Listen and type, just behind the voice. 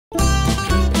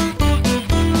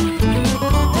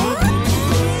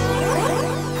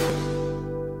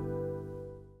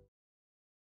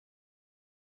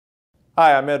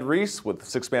Hi, I'm Ed Reese with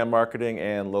Six-Man Marketing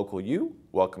and Local U.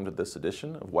 Welcome to this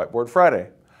edition of Whiteboard Friday.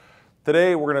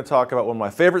 Today we're going to talk about one of my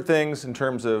favorite things in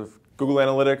terms of Google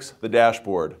Analytics, the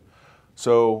dashboard.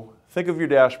 So think of your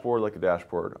dashboard like a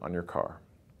dashboard on your car.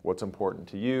 What's important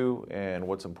to you and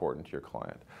what's important to your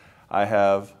client. I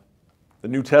have the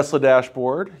new Tesla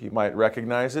dashboard. You might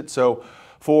recognize it. So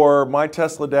for my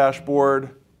Tesla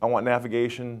dashboard, I want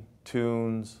navigation,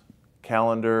 tunes,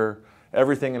 calendar,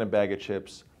 everything in a bag of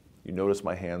chips. You notice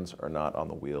my hands are not on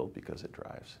the wheel because it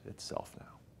drives itself now.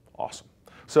 Awesome.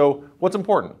 So what's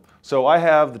important? So I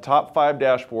have the top 5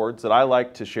 dashboards that I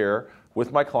like to share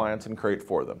with my clients and create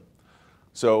for them.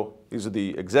 So these are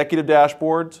the executive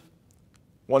dashboards,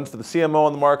 ones for the CMO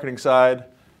on the marketing side,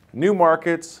 new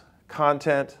markets,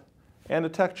 content, and a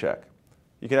tech check.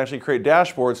 You can actually create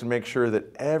dashboards and make sure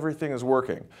that everything is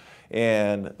working.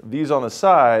 And these on the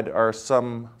side are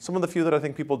some of the few that I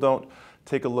think people don't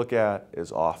take a look at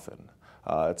as often.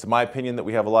 It's my opinion that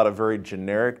we have a lot of very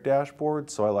generic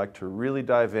dashboards, so I like to really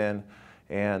dive in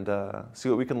and see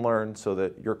what we can learn so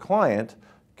that your client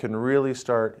can really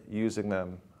start using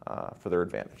them for their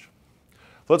advantage.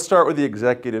 Let's start with the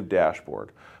executive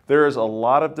dashboard. There is a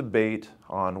lot of debate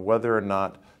on whether or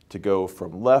not to go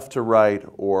from left to right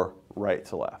or right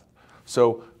to left.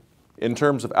 So in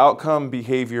terms of outcome,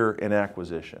 behavior, and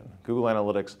acquisition, Google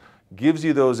Analytics gives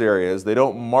you those areas. They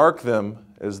don't mark them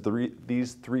as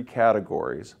these 3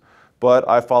 categories, but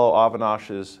I follow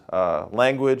Avinash's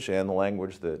language and the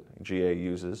language that GA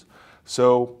uses.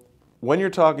 So when you're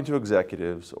talking to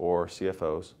executives or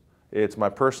CFOs, it's my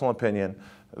personal opinion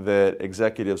that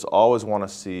executives always want to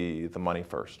see the money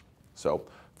first. So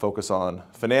focus on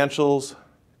financials,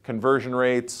 conversion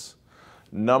rates,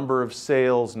 number of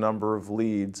sales, number of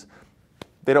leads.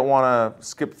 They don't want to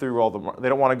skip through they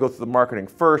don't want to go through the marketing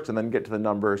first and then get to the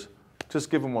numbers. Just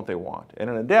give them what they want.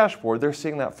 And in a dashboard, they're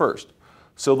seeing that first.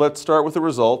 So let's start with the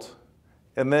result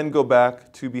and then go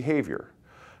back to behavior.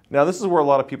 Now this is where a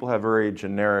lot of people have very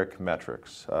generic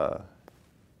metrics.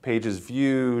 Pages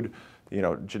viewed,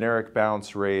 generic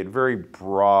bounce rate, very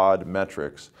broad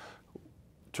metrics.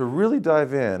 To really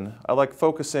dive in, I like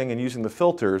focusing and using the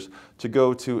filters to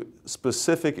go to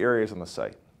specific areas on the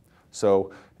site.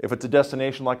 So if it's a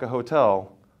destination like a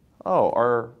hotel,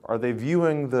 are they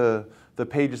viewing the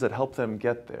pages that help them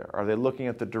get there? Are they looking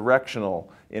at the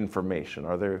directional information?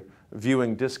 Are they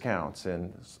viewing discounts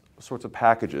and sorts of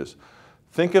packages?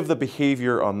 Think of the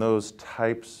behavior on those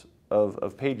types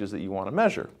of pages that you want to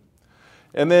measure.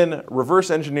 And then reverse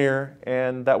engineer,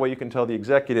 and that way you can tell the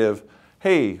executive,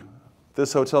 hey,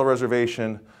 this hotel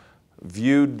reservation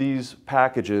viewed these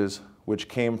packages which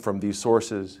came from these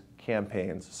sources,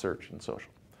 campaigns, search, and social.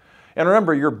 And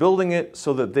remember, you're building it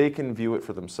so that they can view it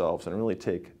for themselves and really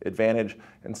take advantage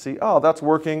and see, oh, that's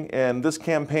working, and this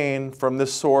campaign from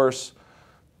this source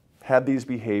had these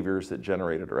behaviors that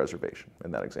generated a reservation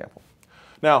in that example.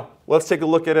 Now, let's take a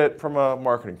look at it from a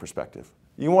marketing perspective.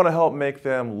 You want to help make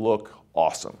them look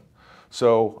awesome.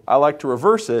 So I like to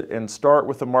reverse it and start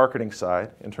with the marketing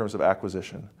side in terms of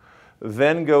acquisition,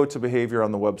 then go to behavior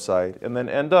on the website, and then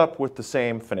end up with the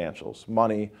same financials: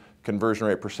 money, conversion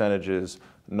rate percentages,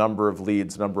 number of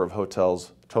leads, number of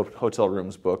hotels, hotel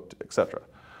rooms booked, etc.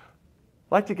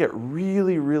 I like to get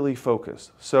really, really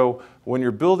focused. So when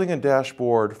you're building a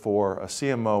dashboard for a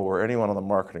CMO or anyone on the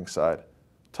marketing side,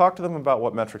 talk to them about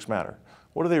what metrics matter.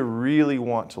 What do they really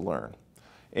want to learn?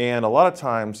 And a lot of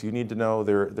times you need to know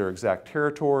their exact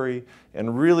territory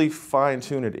and really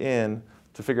fine-tune it in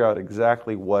to figure out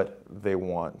exactly what they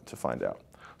want to find out.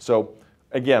 So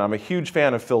again, I'm a huge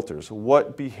fan of filters.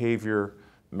 What behavior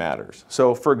matters?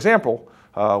 So for example,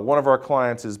 one of our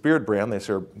clients is Beard Brand.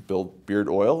 They build beard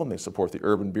oil and they support the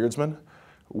urban beardsman.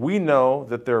 We know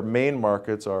that their main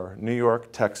markets are New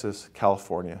York, Texas,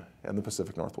 California, and the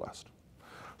Pacific Northwest.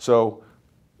 So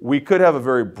we could have a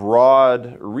very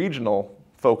broad regional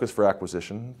focus for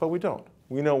acquisition, but we don't.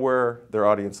 We know where their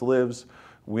audience lives,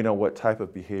 we know what type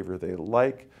of behavior they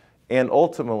like, and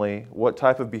ultimately what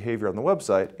type of behavior on the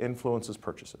website influences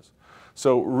purchases.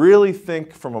 So really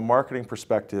think from a marketing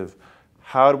perspective,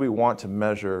 how do we want to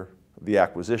measure the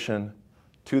acquisition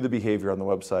to the behavior on the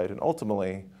website, and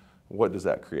ultimately, what does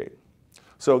that create?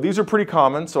 So these are pretty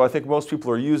common, so I think most people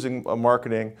are using a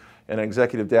marketing and an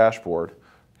executive dashboard.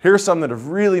 Here's some that have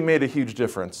really made a huge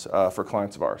difference for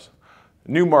clients of ours.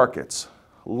 New markets.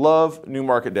 Love new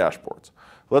market dashboards.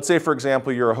 Let's say, for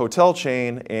example, you're a hotel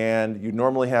chain and you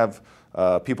normally have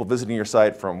people visiting your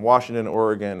site from Washington,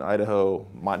 Oregon, Idaho,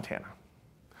 Montana.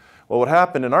 Well, what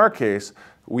happened in our case,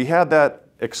 we had that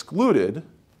excluded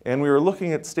and we were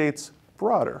looking at states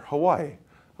broader: Hawaii,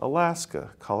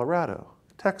 Alaska, Colorado,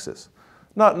 Texas.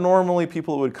 not normally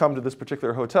people who would come to this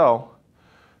particular hotel.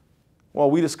 Well,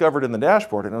 we discovered in the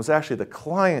dashboard, and it was actually the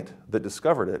client that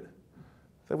discovered it,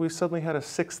 that we suddenly had a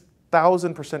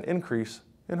 6,000% increase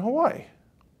in Hawaii.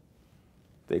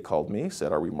 They called me,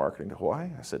 said, "Are we marketing to Hawaii?"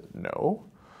 I said, "No."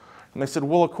 And they said,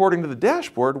 "Well, according to the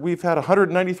dashboard, we've had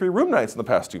 193 room nights in the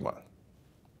past 2 months."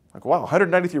 Like, wow,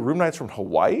 193 room nights from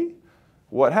Hawaii?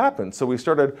 What happened? So we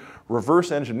started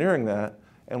reverse engineering that,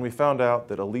 and we found out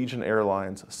that Allegiant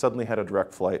Airlines suddenly had a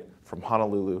direct flight from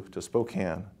Honolulu to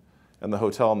Spokane, and the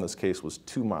hotel in this case was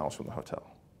 2 miles from the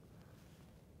hotel.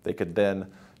 They could then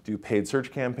do paid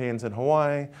search campaigns in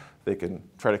Hawaii. They can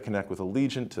try to connect with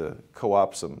Allegiant to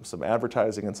co-opt some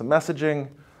advertising and some messaging.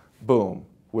 Boom.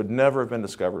 Would never have been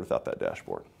discovered without that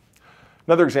dashboard.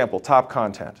 Another example, top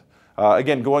content.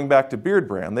 Again, going back to Beard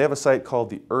Brand, they have a site called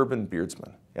the Urban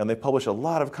Beardsman, and they publish a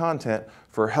lot of content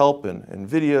for help and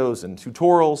videos and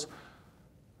tutorials.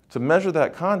 To measure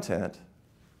that content,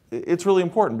 it's really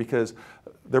important because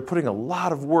they're putting a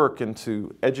lot of work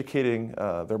into educating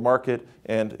their market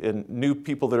and new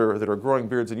people that are growing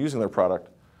beards and using their product.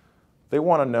 They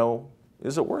want to know,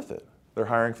 is it worth it? They're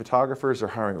hiring photographers, they're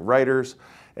hiring writers,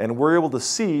 and we're able to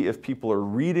see if people are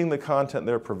reading the content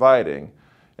they're providing.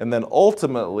 And then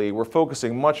ultimately, we're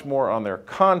focusing much more on their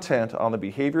content on the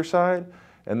behavior side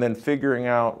and then figuring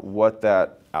out what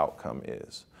that outcome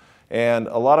is. And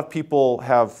a lot of people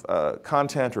have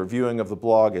content or viewing of the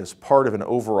blog as part of an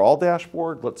overall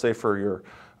dashboard, let's say for your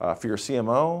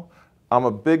CMO. I'm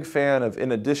a big fan of,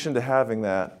 in addition to having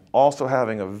that, also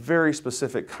having a very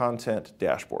specific content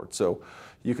dashboard. So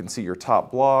you can see your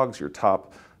top blogs, your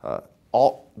top,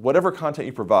 whatever content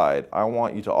you provide, I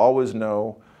want you to always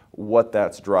know what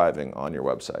that's driving on your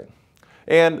website.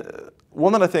 And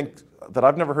one that I think that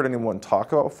I've never heard anyone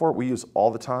talk about before, we use all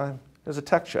the time, is a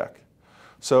tech check.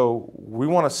 So we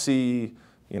want to see,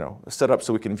 set up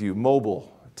so we can view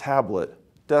mobile, tablet,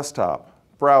 desktop,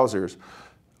 browsers.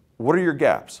 What are your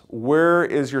gaps? Where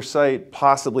is your site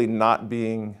possibly not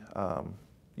being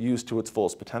used to its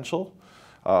fullest potential?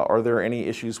 Are there any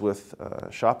issues with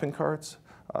shopping carts?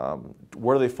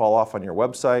 Where do they fall off on your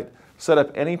website? Set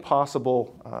up any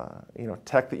possible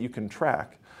tech that you can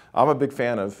track. I'm a big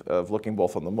fan of looking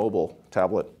both on the mobile,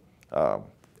 tablet,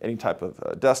 any type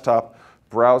of desktop,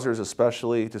 browsers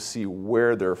especially, to see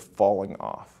where they're falling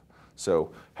off.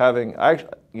 So having,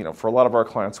 for a lot of our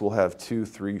clients, we'll have 2,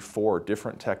 3, 4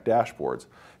 different tech dashboards.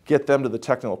 Get them to the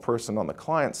technical person on the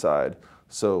client side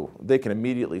so they can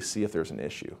immediately see if there's an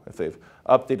issue. If they've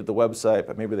updated the website,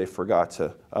 but maybe they forgot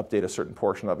to update a certain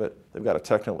portion of it, they've got a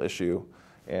technical issue,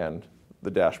 and the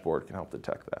dashboard can help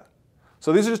detect that.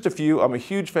 So these are just a few. I'm a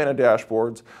huge fan of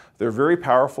dashboards. They're very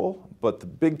powerful, but the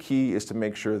big key is to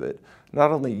make sure that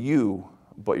not only you,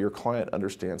 but your client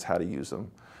understands how to use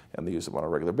them, and they use them on a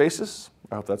regular basis.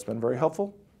 I hope that's been very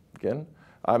helpful. Again,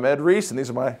 I'm Ed Reese, and these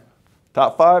are my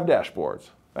top 5 dashboards.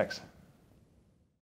 Thanks.